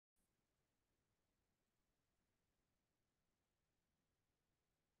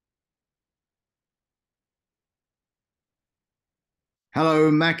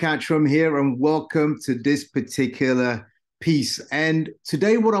Hello, Mac Attram here, and welcome to this particular piece. And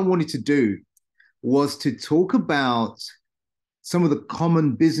today, what I wanted to do was to talk about some of the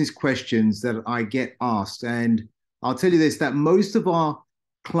common business questions that I get asked. And I'll tell you this, that most of our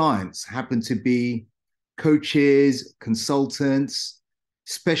clients happen to be coaches, consultants,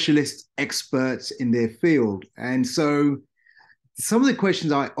 specialists, experts in their field. And so some of the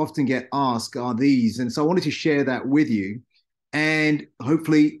questions I often get asked are these. And so I wanted to share that with you. And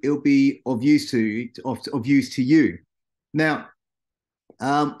hopefully it'll be of use to you. Now,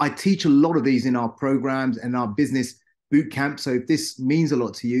 I teach a lot of these in our programs and our business boot camp. So if this means a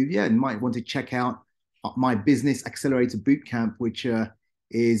lot to you, yeah, you might want to check out my business accelerator boot camp, which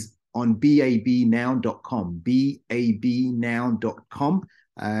is on babnow.com, babnow.com.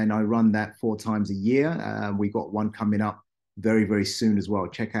 And I run that 4 times a year. We got one coming up very, very soon as well.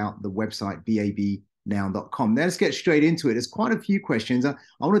 Check out the website, babnow.com. Now let's get straight into it. There's quite a few questions. I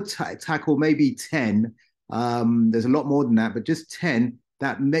want to tackle maybe 10. There's a lot more than that, but just 10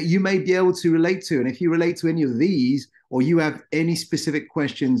 that you may be able to relate to. And if you relate to any of these, or you have any specific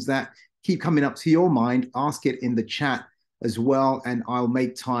questions that keep coming up to your mind, ask it in the chat as well. And I'll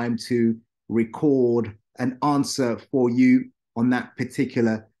make time to record an answer for you on that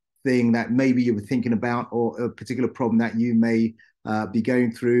particular thing that maybe you were thinking about, or a particular problem that you may be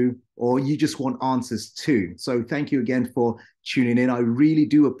going through, or you just want answers to. So thank you again for tuning in. I really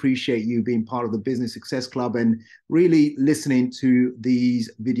do appreciate you being part of the Business Success Club and really listening to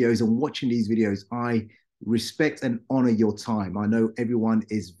these videos and watching these videos. I respect and honor your time. I know everyone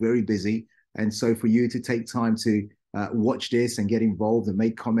is very busy. And so for you to take time to watch this and get involved and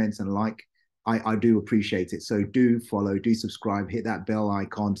make comments and I do appreciate it. So do follow, do subscribe, hit that bell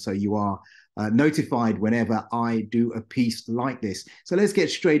icon so you are notified whenever I do a piece like this. So let's get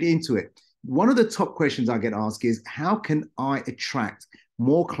straight into it. One of the top questions I get asked is, how can I attract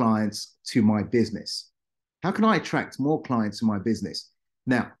more clients to my business? How can I attract more clients to my business?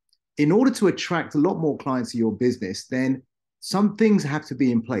 Now, in order to attract a lot more clients to your business, then some things have to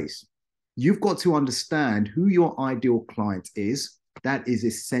be in place. You've got to understand who your ideal client is. That is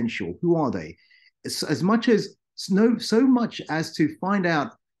essential. Who are they? As much as so much as to find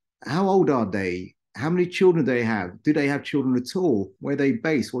out how old are they, how many children do they have, do they have children at all, where they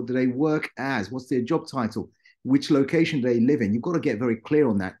base, what do they work as, what's their job title, which location do they live in. You've got to get very clear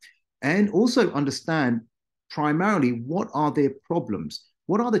on that, and also understand primarily what are their problems,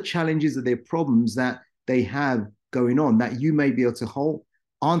 what are the challenges of their problems that they have going on that you may be able to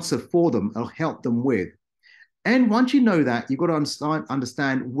answer for them or help them with. And once you know that, you've got to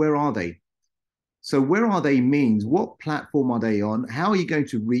understand where are they. So where are they means what platform are they on? How are you going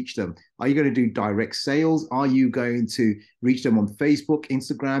to reach them? Are you going to do direct sales? Are you going to reach them on Facebook,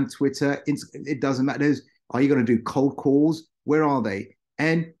 Instagram, Twitter? It doesn't matter. Are you going to do cold calls? Where are they?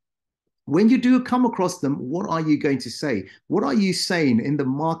 And when you do come across them, what are you going to say? What are you saying in the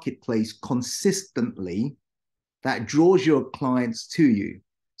marketplace consistently that draws your clients to you?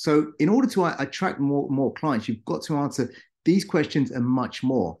 So in order to attract more clients, you've got to answer these questions and much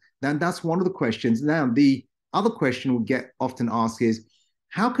more. Then that's one of the questions. Now, the other question we get often asked is,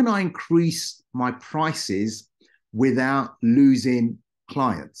 how can I increase my prices without losing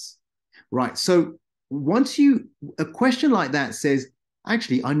clients? Right. So a question like that says,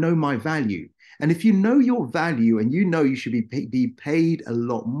 actually, I know my value. And if you know your value and you know you should be paid a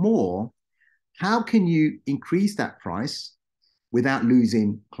lot more, how can you increase that price without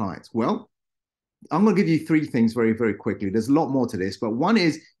losing clients? Well, I'm going to give you 3 things very, very quickly. There's a lot more to this, but one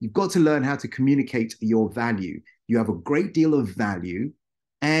is you've got to learn how to communicate your value. You have a great deal of value,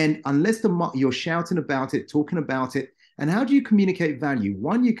 and unless you're shouting about it, talking about it, and how do you communicate value?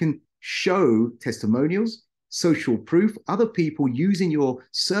 One, you can show testimonials, social proof, other people using your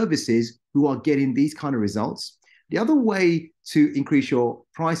services who are getting these kind of results. The other way to increase your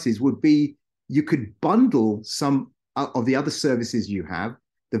prices would be you could bundle some of the other services you have,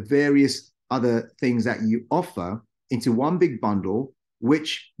 the various other things that you offer into one big bundle,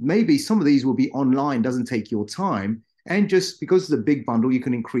 which maybe some of these will be online, doesn't take your time. And just because it's a big bundle, you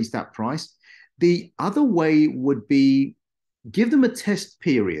can increase that price. The other way would be give them a test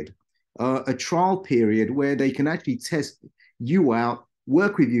period, a trial period where they can actually test you out,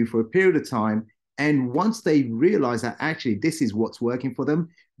 work with you for a period of time. And once they realize that actually this is what's working for them,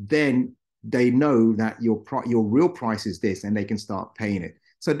 then they know that your real price is this, and they can start paying it.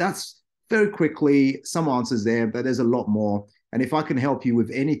 So that's very quickly some answers there, but there's a lot more. And if I can help you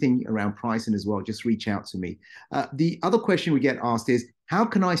with anything around pricing as well, just reach out to me. The other question we get asked is, how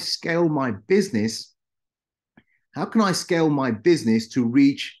can I scale my business? How can I scale my business to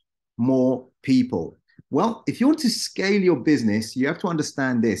reach more people? Well, if you want to scale your business, you have to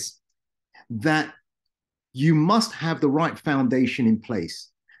understand this, that you must have the right foundation in place.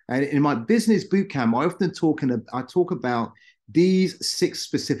 And in my business bootcamp, I talk about these 6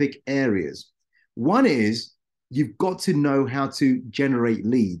 specific areas. One is you've got to know how to generate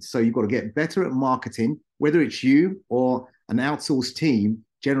leads. So you've got to get better at marketing, whether it's you or an outsourced team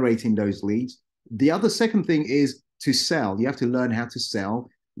generating those leads. The other second thing is to sell. You have to learn how to sell,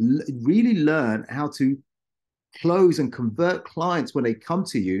 really learn how to close and convert clients when they come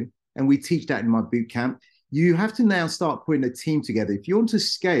to you. And we teach that in my bootcamp. You have to now start putting a team together. If you want to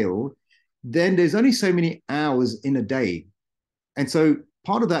scale, then there's only so many hours in a day. And so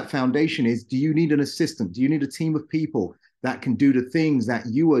part of that foundation is, do you need an assistant? Do you need a team of people that can do the things that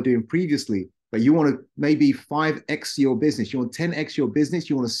you were doing previously, but you want to maybe 5x your business, you want 10x your business,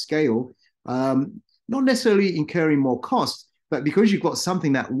 you want to scale, not necessarily incurring more costs, but because you've got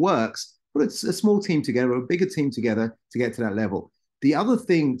something that works, put a small team together, a bigger team together to get to that level. The other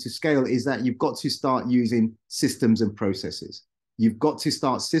thing to scale is that you've got to start using systems and processes. You've got to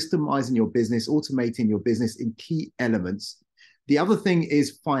start systemizing your business, automating your business in key elements. The other thing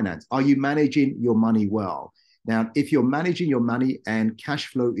is finance. Are you managing your money well? Now, if you're managing your money and cash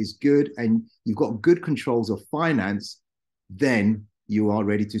flow is good and you've got good controls of finance, then you are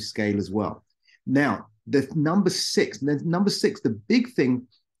ready to scale as well. Now, the number six, the big thing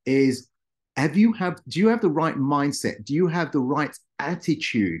is, do you have the right mindset? Do you have the right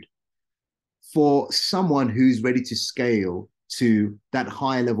attitude for someone who's ready to scale to that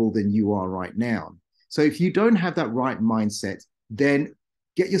higher level than you are right now? So if you don't have that right mindset, then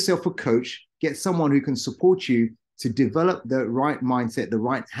get yourself a coach, get someone who can support you to develop the right mindset, the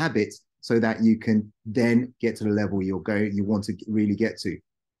right habits, so that you can then get to the level you want to really get to.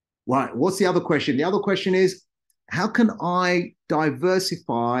 Right. What's the other question? The other question is, how can I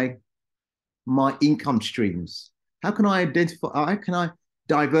diversify my income streams? How can I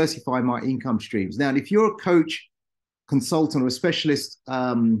diversify my income streams? Now, if you're a coach, consultant, or a specialist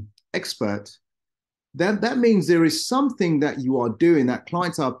expert, that means there is something that you are doing that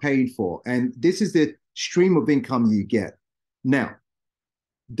clients are paying for, and this is the stream of income you get. Now,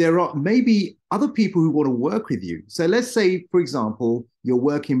 there are maybe other people who want to work with you. So let's say, for example, you're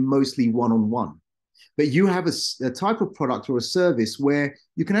working mostly one-on-one, but you have a type of product or a service where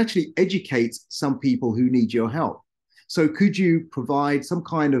you can actually educate some people who need your help. So could you provide some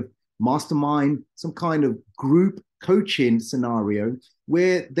kind of mastermind, some kind of group coaching scenario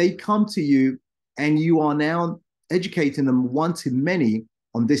where they come to you and you are now educating them one-to-many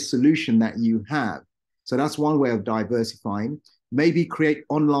on this solution that you have? So that's one way of diversifying. Maybe create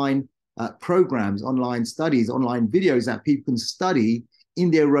online programs, online studies, online videos that people can study in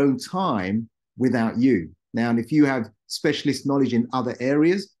their own time without you. Now, and if you have specialist knowledge in other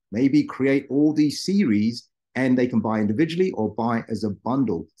areas, maybe create all these series and they can buy individually or buy as a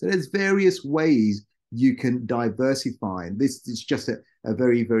bundle. So there's various ways you can diversify. And this is just a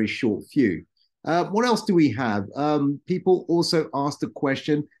very, very short few. What else do we have? People also asked a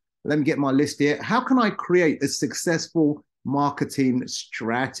question. Let me get my list here. How can I create a successful marketing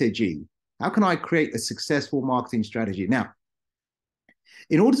strategy? How can I create a successful marketing strategy? Now,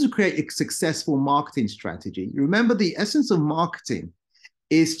 in order to create a successful marketing strategy, you remember the essence of marketing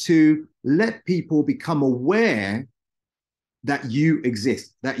is to let people become aware that you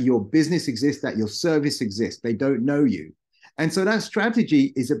exist, that your business exists, that your service exists. They don't know you. And so that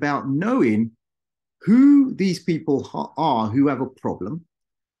strategy is about knowing who these people are who have a problem,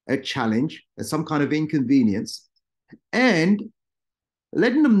 a challenge, some kind of inconvenience, and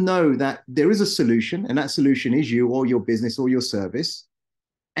letting them know that there is a solution, and that solution is you or your business or your service,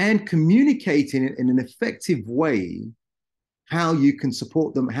 and communicating it in an effective way how you can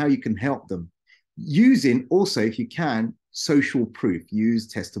support them, how you can help them. Using also, if you can, social proof. Use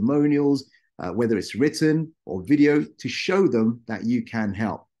testimonials, whether it's written or video, to show them that you can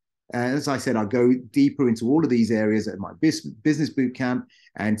help. And as I said, I'll go deeper into all of these areas at my business bootcamp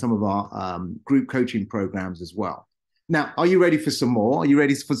and some of our group coaching programs as well. Now, are you ready for some more? Are you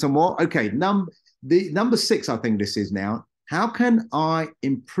ready for some more? Okay, number 6, I think this is now. How can I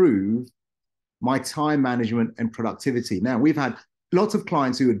improve my time management and productivity? Now, we've had lots of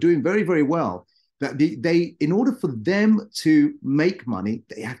clients who are doing very, very well. That in order for them to make money,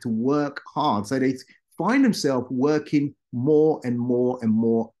 they have to work hard. So they find themselves working more and more and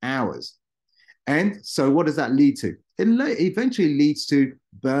more hours. And so what does that lead to? It eventually leads to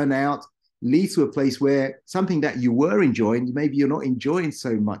burnout, leads to a place where something that you were enjoying, maybe you're not enjoying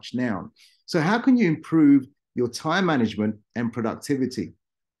so much now. So how can you improve your time management and productivity?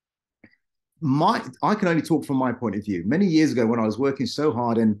 I can only talk from my point of view. Many years ago, when I was working so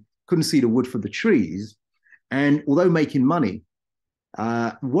hard and couldn't see the wood for the trees, And although making money,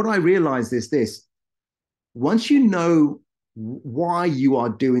 what I realized is this: once you know why you are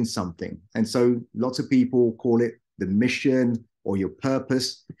doing something, and so lots of people call it the mission or your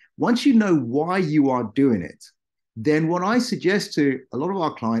purpose. Once you know why you are doing it, then what I suggest to a lot of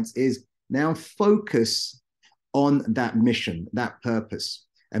our clients is now focus on that mission, that purpose.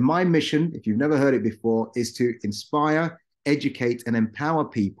 And my mission, if you've never heard it before, is to inspire, educate, and empower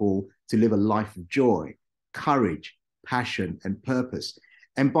people to live a life of joy, courage, passion, and purpose.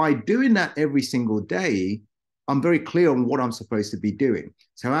 And by doing that every single day, I'm very clear on what I'm supposed to be doing.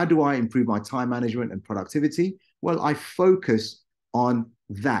 So how do I improve my time management and productivity? Well, I focus on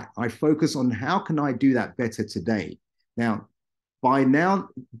that. I focus on how can I do that better today?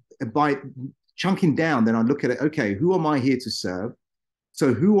 By chunking down, then I look at it, okay, who am I here to serve?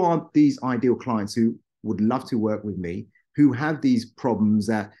 So who are these ideal clients who would love to work with me, who have these problems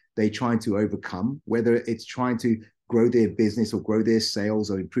that they're trying to overcome, whether it's trying to grow their business or grow their sales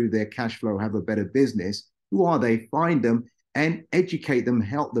or improve their cash flow, have a better business. Who are they? Find them and educate them,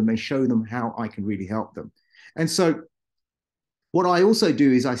 help them, and show them how I can really help them. And so what I also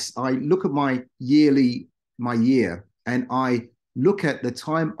do is I look at my year, and I look at the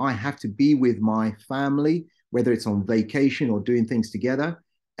time I have to be with my family, whether it's on vacation or doing things together.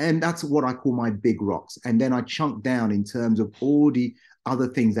 And that's what I call my big rocks. And then I chunk down in terms of all the other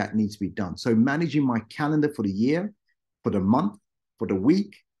things that need to be done. So managing my calendar for the year, for the month, for the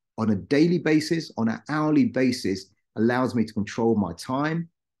week, on a daily basis, on an hourly basis, allows me to control my time.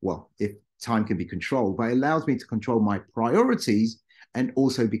 Well, if time can be controlled, but it allows me to control my priorities and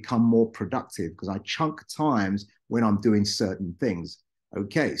also become more productive because I chunk times when I'm doing certain things.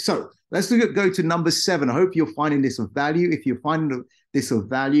 Okay, so let's go to number 7. I hope you're finding this of value. If you're finding this of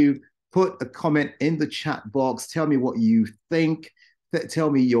value, put a comment in the chat box. Tell me what you think. Tell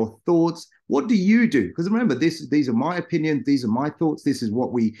me your thoughts. What do you do? Because remember, these are my opinions. These are my thoughts. This is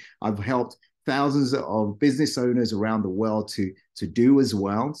what I've helped thousands of business owners around the world to do as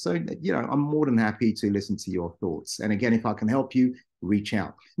well. So, I'm more than happy to listen to your thoughts. And again, if I can help you, reach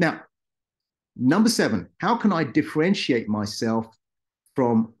out. Now, number 7, how can I differentiate myself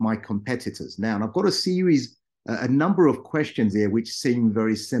from my competitors? Now, and I've got a number of questions here which seem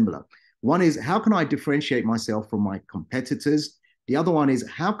very similar. One is, how can I differentiate myself from my competitors? The other one is,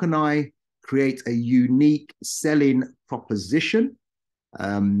 how can I create a unique selling proposition?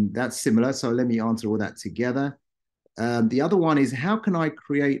 That's similar. So let me answer all that together. The other one is, how can I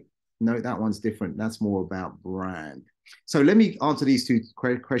create? No, that one's different. That's more about brand. So let me answer these two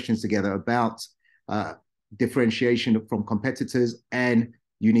questions together about differentiation from competitors and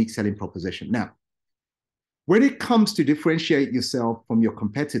unique selling proposition. Now, when it comes to differentiate yourself from your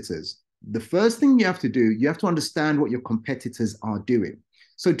competitors, the first thing you have to do, you have to understand what your competitors are doing.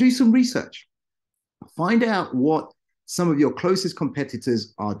 So do some research. Find out what some of your closest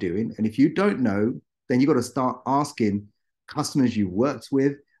competitors are doing. And if you don't know, then you've got to start asking customers you worked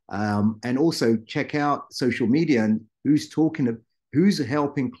with, and also check out social media and who's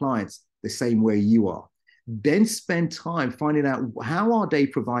helping clients the same way you are. Then spend time finding out how are they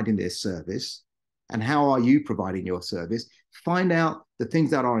providing their service and how are you providing your service. Find out the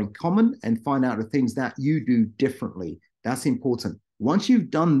things that are in common and find out the things that you do differently. That's important. Once you've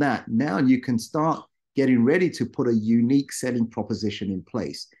done that, now you can start getting ready to put a unique selling proposition in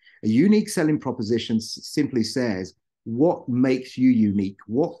place. A unique selling proposition simply says, what makes you unique?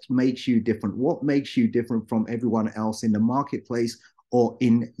 What makes you different? What makes you different from everyone else in the marketplace or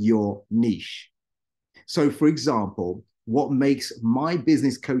in your niche? So, for example, what makes my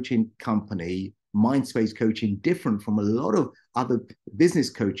business coaching company, Mindspace Coaching, different from a lot of other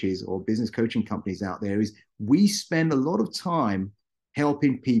business coaches or business coaching companies out there is we spend a lot of time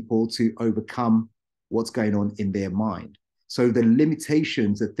helping people to overcome what's going on in their mind. So the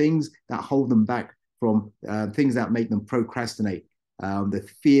limitations, the things that hold them back from things that make them procrastinate, the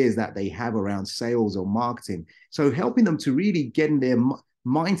fears that they have around sales or marketing. So helping them to really get in their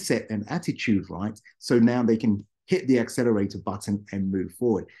mindset and attitude right, so now they can hit the accelerator button and move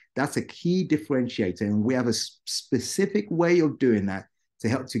forward. That's a key differentiator. And we have a specific way of doing that to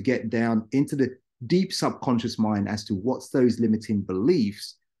help to get down into the deep subconscious mind as to what's those limiting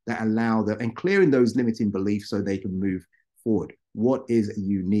beliefs that allow them, and clearing those limiting beliefs so they can move forward. What is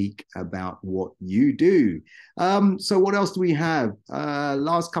unique about what you do? So what else do we have?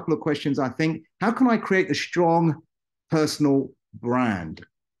 Last couple of questions, I think. How can I create a strong personal brand?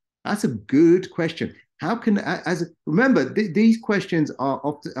 That's a good question. How can, remember, these questions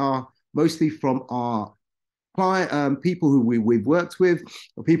are mostly from our client, people who we've worked with,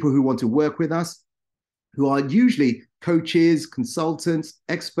 or people who want to work with us, who are usually coaches, consultants,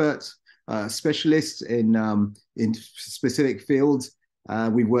 experts specialists in specific fields.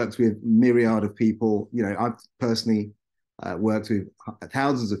 We've worked with myriad of people. You know, I've personally worked with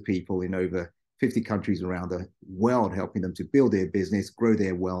thousands of people in over 50 countries around the world, helping them to build their business, grow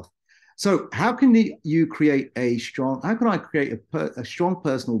their wealth. So how can you create how can I create a strong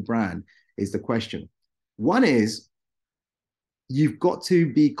personal brand is the question. One is you've got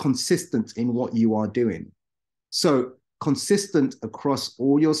to be consistent in what you are doing. So consistent across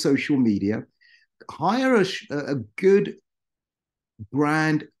all your social media, hire a good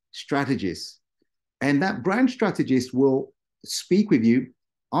brand strategist, and that brand strategist will speak with you,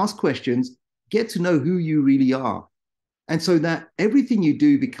 ask questions, get to know who you really are. And so that everything you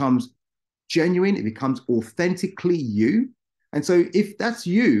do becomes genuine, it becomes authentically you. And so if that's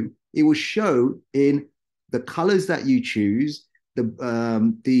you, it will show in the colors that you choose,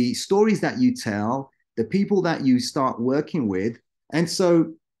 the stories that you tell, the people that you start working with. And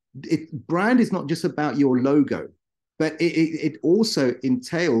so brand is not just about your logo, but it also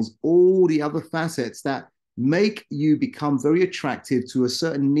entails all the other facets that make you become very attractive to a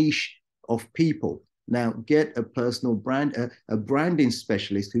certain niche of people. Now, get a personal brand, a branding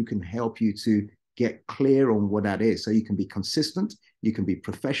specialist who can help you to get clear on what that is. So you can be consistent, you can be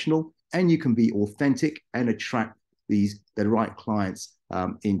professional, and you can be authentic and attract the right clients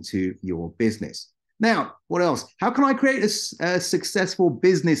into your business. Now, what else? How can I create a successful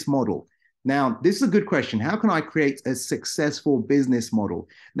business model? Now, this is a good question. How can I create a successful business model?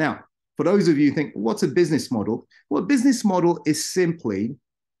 Now, for those of you who think, what's a business model? Well, a business model is simply,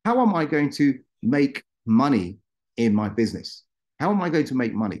 how am I going to make money in my business? How am I going to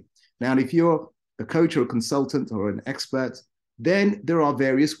make money? Now, if you're a coach or a consultant or an expert, then there are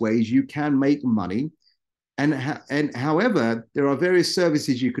various ways you can make money. And however, there are various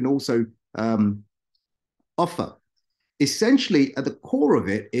services you can also offer. Essentially, at the core of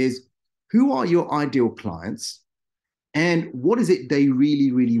it is, who are your ideal clients and what is it they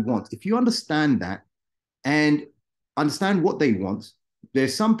really, really want? If you understand that and understand what they want,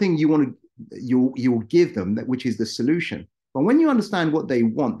 there's something you'll give them, which is the solution. But when you understand what they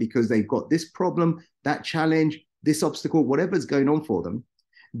want, because they've got this problem, that challenge, this obstacle, whatever's going on for them,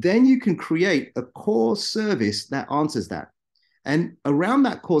 then you can create a core service that answers that. And around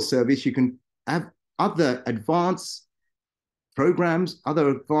that core service, you can have other advanced programs, other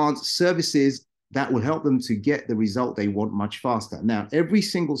advanced services that will help them to get the result they want much faster. Now, every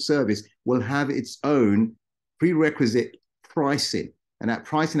single service will have its own prerequisite pricing, and that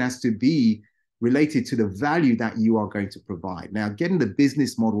pricing has to be related to the value that you are going to provide. Now, getting the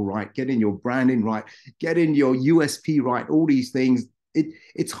business model right, getting your branding right, getting your USP right, all these things,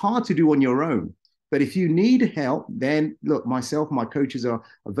 it's hard to do on your own. But if you need help, then look, myself, my coaches are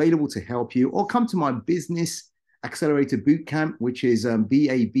available to help you, or come to my business accelerator bootcamp, which is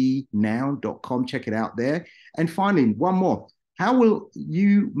babnow.com. Check it out there. And finally, one more. How will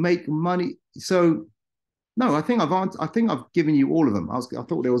you make money? So, no, I think I've given you all of them. I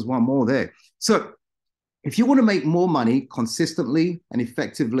thought there was one more there. So, if you want to make more money consistently and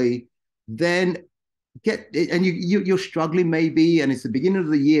effectively, then you're struggling maybe, and it's the beginning of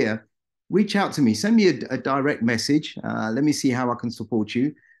the year, reach out to me. Send me a direct message. Let me see how I can support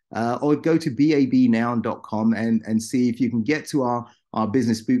you. Or go to babnow.com and see if you can get to our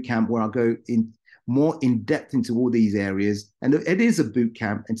business bootcamp, where I'll go more in depth into all these areas. And it is a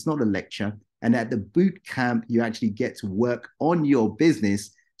bootcamp. It's not a lecture. And at the bootcamp, you actually get to work on your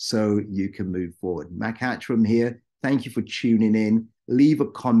business so you can move forward. Mac Attram here. Thank you for tuning in. Leave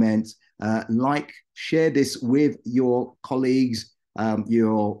a comment, share this with your colleagues,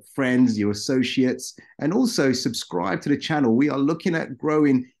 your friends, your associates, and also subscribe to the channel. We are looking at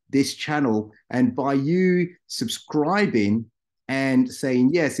growing this channel, and by you subscribing and saying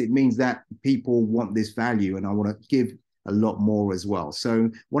yes, it means that people want this value, and I want to give a lot more as well.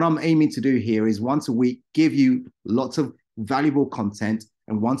 So what I'm aiming to do here is once a week give you lots of valuable content,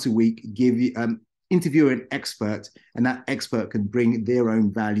 and once a week give you interview an expert, and that expert can bring their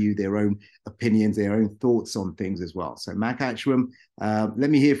own value, their own opinions, their own thoughts on things as well. So Mac Attram, let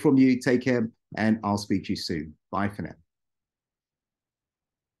me hear from you. Take care, and I'll speak to you soon. Bye for now.